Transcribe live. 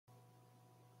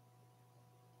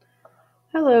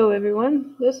Hello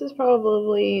everyone, this is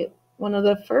probably one of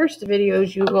the first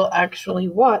videos you will actually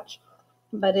watch,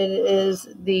 but it is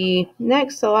the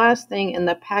next to last thing in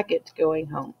the packet going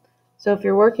home. So if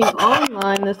you're working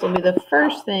online, this will be the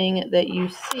first thing that you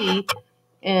see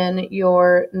in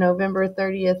your November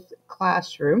 30th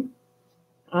classroom.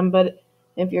 But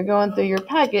if you're going through your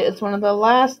packet, it's one of the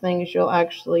last things you'll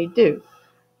actually do.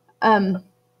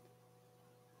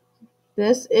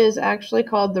 This is actually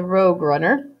called the Rogue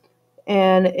Runner,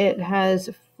 and it has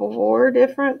 4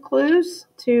 different clues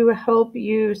to help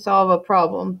you solve a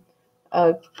problem,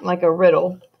 like a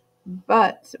riddle.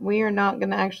 But we are not going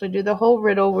to actually do the whole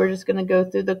riddle. We're just going to go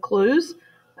through the clues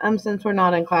since we're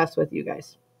not in class with you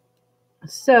guys.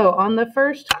 So on the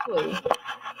first clue,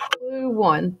 clue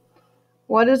 1,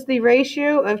 what is the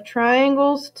ratio of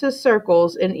triangles to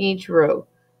circles in each row?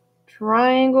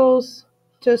 Triangles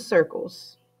to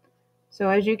circles. So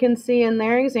as you can see in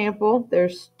their example,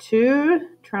 there's 2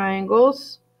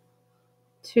 triangles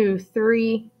to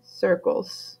 3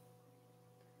 circles.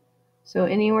 So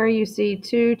anywhere you see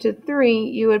 2 to 3,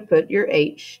 you would put your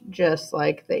H just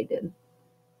like they did.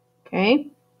 Okay?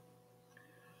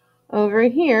 Over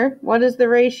here, what is the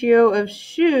ratio of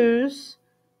shoes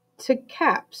to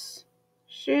caps?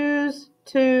 Shoes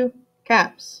to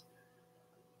caps.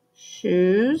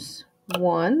 Shoes,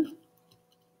 1.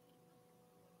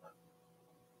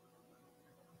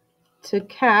 To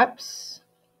caps,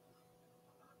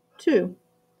 2.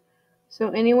 So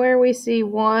anywhere we see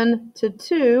 1 to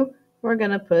 2, we're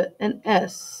going to put an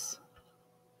S.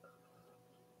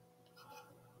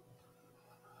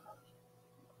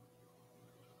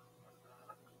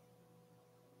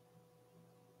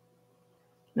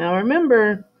 Now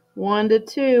remember, 1 to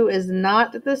 2 is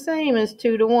not the same as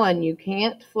 2 to 1. You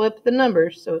can't flip the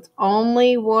numbers, so it's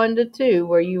only 1 to 2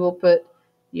 where you will put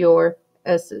your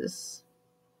S's.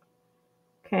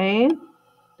 Okay,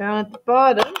 down at the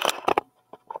bottom,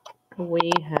 we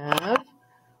have,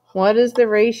 what is the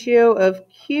ratio of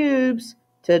cubes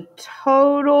to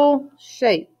total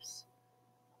shapes?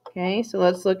 Okay, so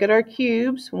let's look at our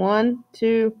cubes. 1,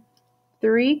 2,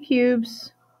 3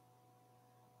 cubes.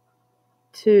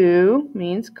 2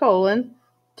 means colon.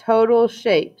 Total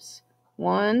shapes.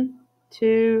 1,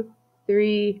 2,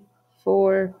 3,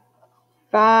 4,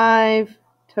 5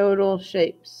 total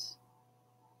shapes.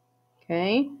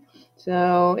 Okay,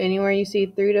 so anywhere you see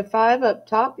 3 to 5 up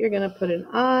top, you're going to put an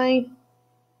I.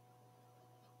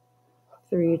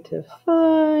 3 to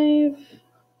 5.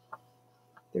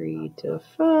 3 to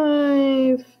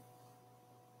 5.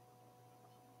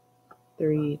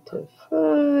 3 to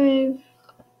 5.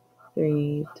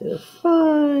 3 to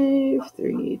 5,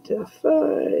 3 to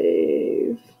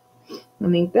 5. I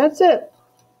think that's it.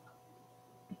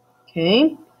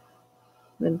 Okay.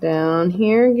 Then down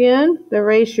here again, the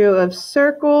ratio of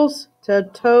circles to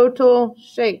total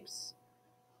shapes.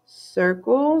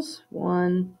 Circles,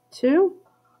 1, 2.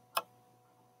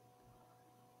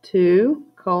 2,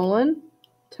 colon,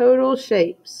 total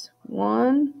shapes.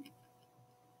 1,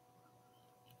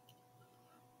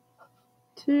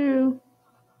 2,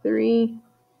 3,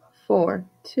 4.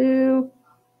 2,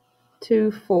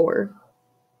 2, 4.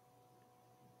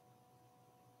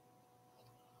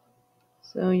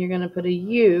 So you're going to put a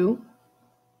U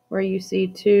where you see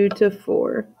 2 to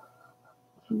 4.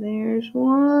 There's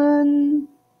 1.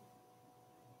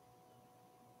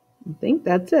 I think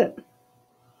that's it.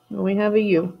 We have a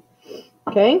U.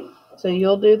 Okay, so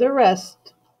you'll do the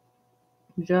rest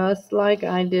just like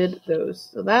I did those.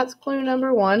 So that's clue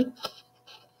number 1.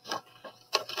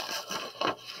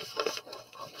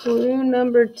 Clue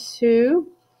number 2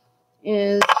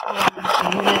 is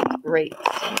unit rates.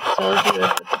 It tells you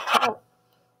at the top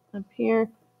up here,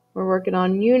 we're working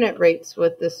on unit rates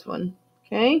with this one.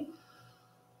 Okay,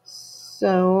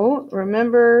 so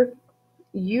remember,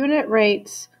 unit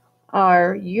rates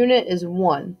are, unit is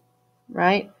 1,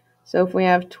 right? So if we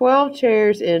have 12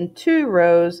 chairs in 2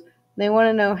 rows, they want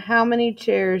to know how many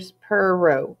chairs per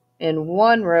row. In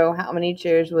 1 row, how many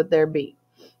chairs would there be?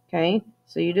 Okay,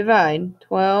 so you divide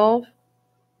 12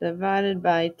 divided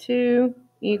by 2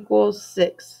 equals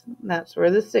 6. That's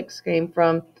where the 6 came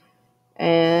from.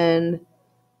 And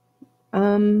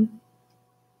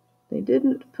they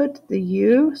didn't put the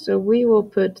U, so we will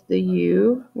put the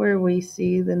U where we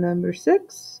see the number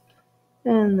 6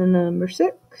 and the number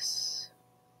 6.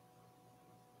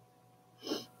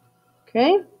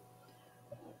 Okay.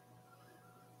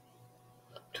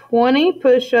 20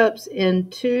 push-ups in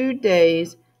 2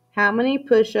 days. How many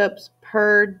push-ups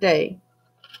per day?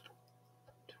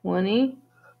 20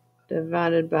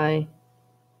 divided by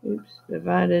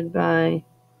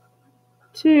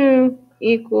 2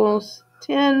 equals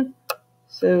 10.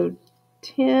 So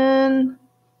 10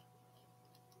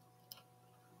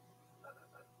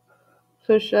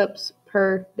 push-ups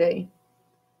per day.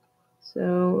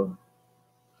 So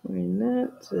when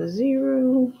that's a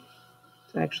 0,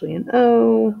 it's actually an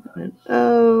O, and an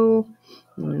O,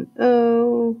 and an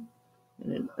O,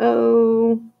 and an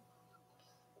O.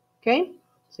 Okay,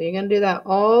 so you're going to do that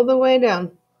all the way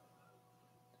down.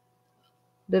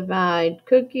 Divide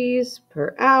cookies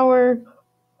per hour.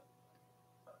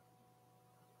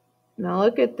 Now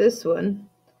look at this one.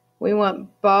 We want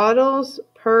bottles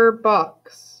per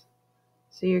box.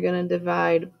 So you're going to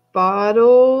divide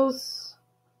bottles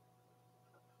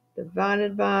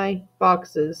divided by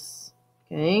boxes.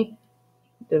 Okay.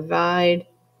 Divide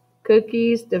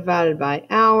cookies divided by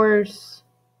hours.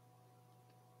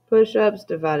 Push-ups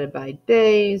divided by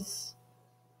days.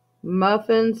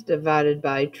 Muffins divided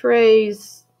by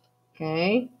trays.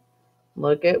 Okay.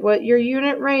 Look at what your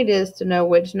unit rate is to know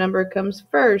which number comes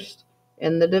first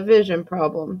in the division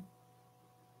problem.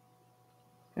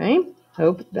 Okay.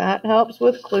 Hope that helps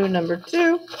with clue number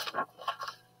 2.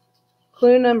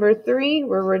 Clue number 3,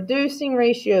 we're reducing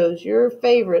ratios. Your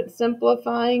favorite,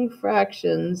 simplifying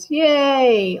fractions.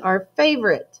 Yay, our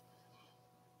favorite.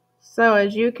 So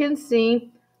as you can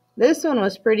see, this one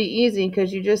was pretty easy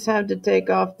because you just have to take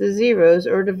off the zeros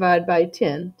or divide by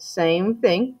 10. Same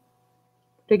thing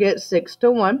to get 6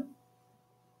 to 1.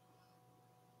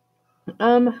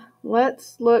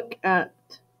 Let's look at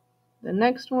the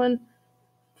next one.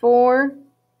 40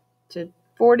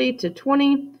 to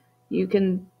 20. You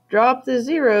can drop the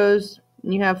zeros,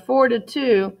 and you have 4 to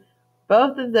 2.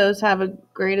 Both of those have a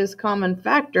greatest common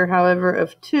factor, however,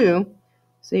 of 2.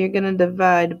 So you're going to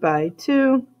divide by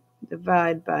 2,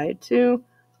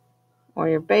 or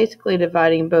you're basically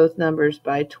dividing both numbers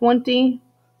by 20.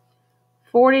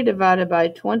 40 divided by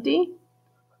 20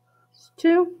 is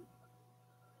 2.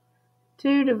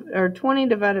 20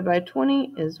 divided by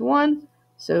 20 is 1.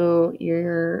 So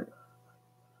your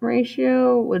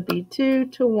ratio would be 2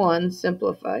 to 1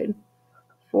 simplified.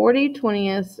 40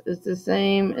 20ths is the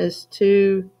same as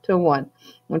 2 to 1,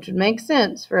 which would make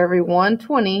sense. For every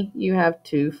 120, you have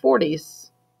 2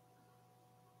 40s.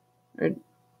 Or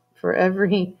for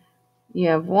every, you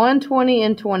have 120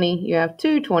 and 20, you have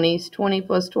 2 20s, 20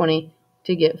 plus 20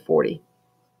 to get 40.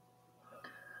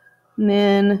 And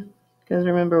then, because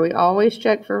remember, we always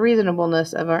check for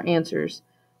reasonableness of our answers.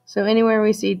 So anywhere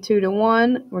we see 2 to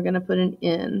 1, we're going to put an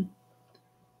N.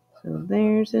 So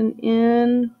there's an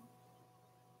N.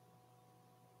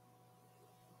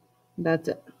 That's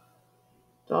it.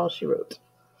 That's all she wrote.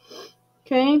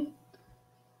 Okay.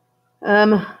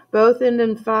 Both end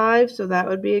in 5, so that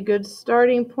would be a good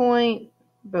starting point.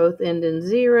 Both end in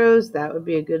zeros, that would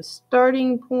be a good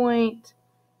starting point.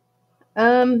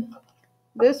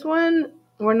 This one,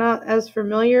 we're not as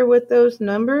familiar with those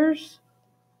numbers,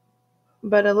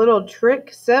 but a little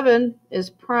trick, 7 is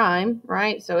prime,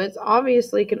 right? So it's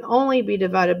obviously can only be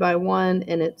divided by 1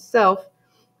 in itself.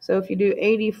 So if you do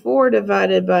 84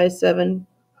 divided by 7,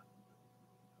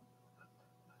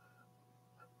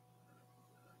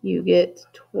 you get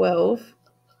 12.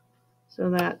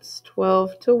 So that's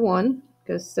 12 to 1,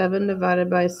 because 7 divided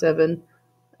by 7,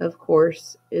 of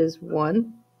course, is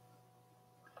 1.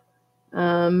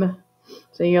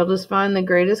 So you'll just find the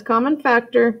greatest common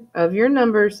factor of your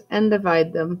numbers and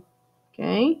divide them.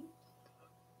 Okay?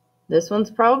 This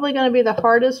one's probably going to be the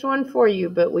hardest one for you,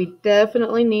 but we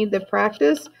definitely need the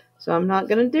practice, so I'm not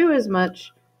going to do as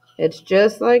much. It's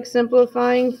just like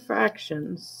simplifying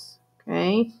fractions.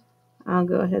 Okay? I'll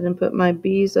go ahead and put my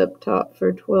B's up top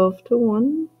for 12 to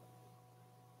 1.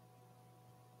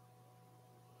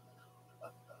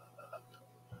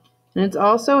 And it's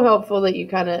also helpful that you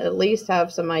kind of at least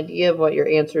have some idea of what your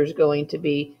answer is going to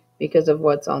be because of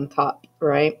what's on top,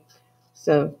 right?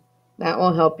 So that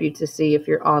will help you to see if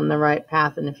you're on the right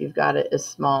path and if you've got it as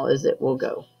small as it will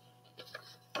go.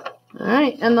 All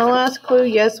right, and the last clue,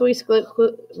 yes, we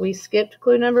skipped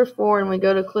clue number 4 and we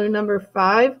go to clue number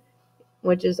 5,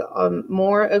 which is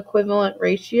more equivalent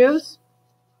ratios.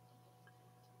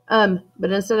 But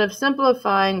instead of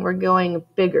simplifying, we're going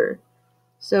bigger.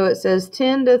 So it says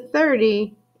 10 to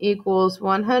 30 equals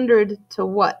 100 to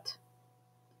what?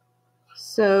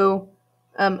 So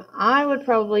I would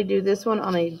probably do this one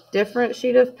on a different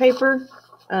sheet of paper,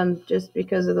 just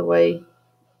because of the way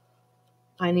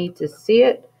I need to see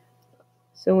it.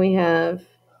 So we have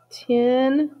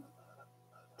 10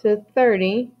 to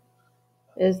 30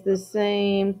 is the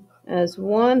same as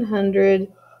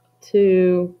 100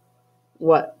 to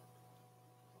what?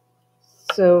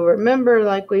 So remember,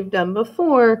 like we've done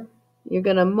before, you're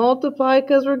going to multiply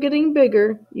because we're getting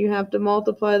bigger. You have to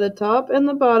multiply the top and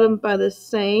the bottom by the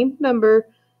same number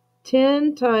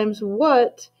 10 times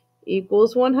what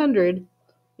equals 100?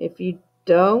 If you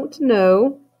don't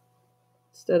know,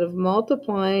 instead of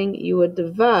multiplying, you would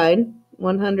divide.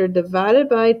 100 divided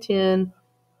by 10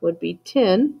 would be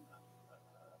 10.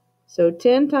 So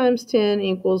 10 times 10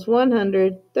 equals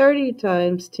 100. 30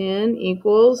 times 10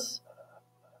 equals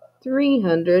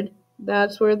 300.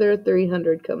 That's where their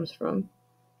 300 comes from.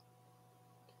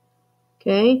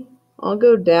 Okay, I'll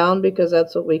go down because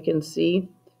that's what we can see.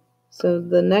 So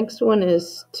the next one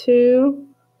is 2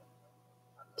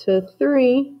 to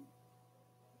 3.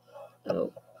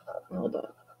 Oh, hold on.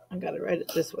 I got to write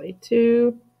it this way.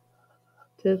 2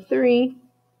 to 3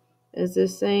 is the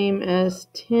same as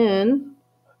 10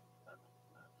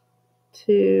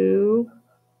 to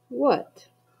what?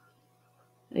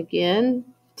 Again,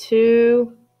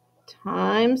 2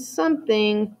 times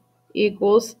something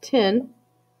equals 10.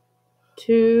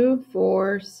 2,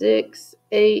 4, 6,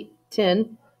 8,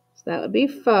 10. So that would be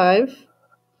 5.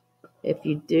 If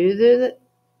you do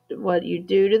what you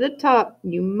do to the top,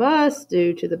 you must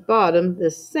do to the bottom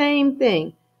the same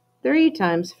thing. 3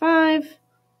 times 5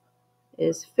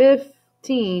 is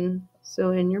 15.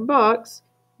 So in your box,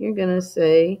 you're going to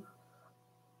say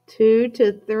 2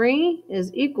 to 3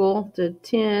 is equal to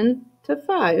 10 to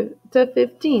 5 to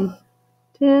 15.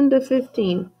 10 to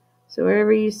 15. So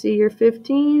wherever you see your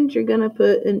 15s, you're going to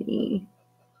put an E.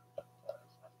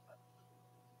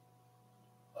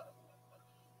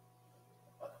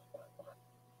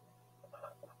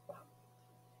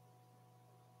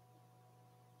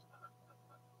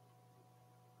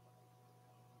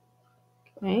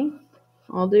 Okay,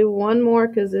 I'll do one more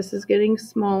because this is getting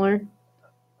smaller.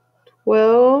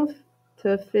 12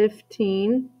 to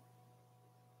 15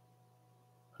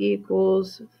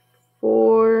 equals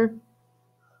 4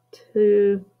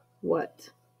 to what?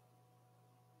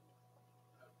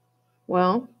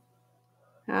 Well,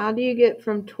 how do you get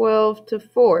from 12 to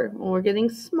 4? Well, we're getting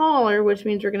smaller, which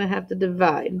means we're going to have to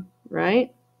divide,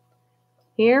 right?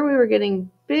 Here we were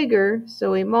getting bigger,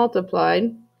 so we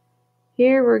multiplied.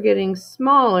 Here we're getting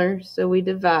smaller, so we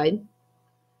divide.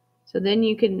 So then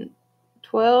you can,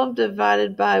 12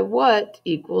 divided by what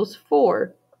equals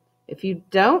 4? If you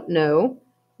don't know,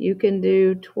 you can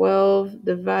do 12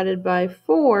 divided by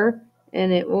 4,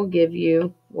 and it will give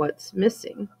you what's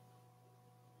missing.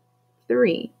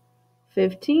 3.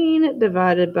 15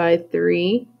 divided by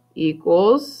 3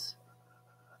 equals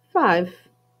 5.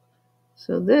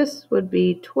 So this would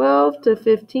be 12 to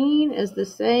 15 is the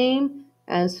same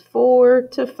as 4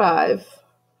 to 5.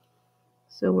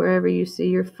 So wherever you see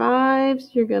your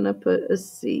 5s, you're going to put a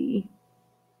C.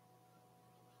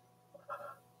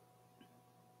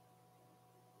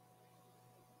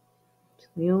 It's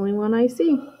the only one I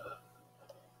see.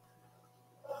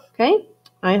 Okay,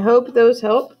 I hope those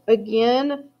help.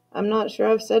 Again, I'm not sure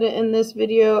I've said it in this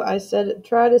video. I said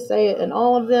try to say it in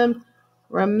all of them.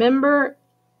 Remember,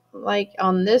 like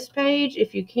on this page,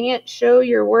 if you can't show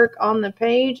your work on the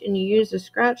page and you use a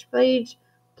scratch page,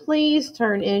 please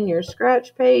turn in your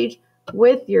scratch page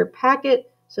with your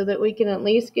packet so that we can at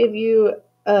least give you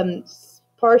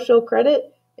partial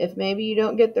credit. If maybe you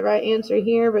don't get the right answer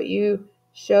here, but you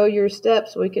show your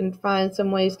steps, we can find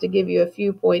some ways to give you a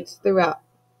few points throughout.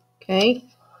 Okay,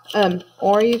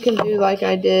 or you can do like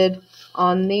I did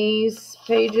on these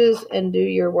pages and do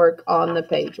your work on the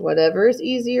page. Whatever is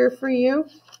easier for you.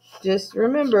 Just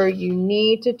remember, you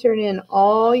need to turn in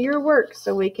all your work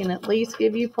so we can at least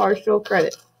give you partial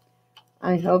credit.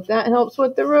 I hope that helps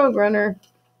with the Rogue Runner.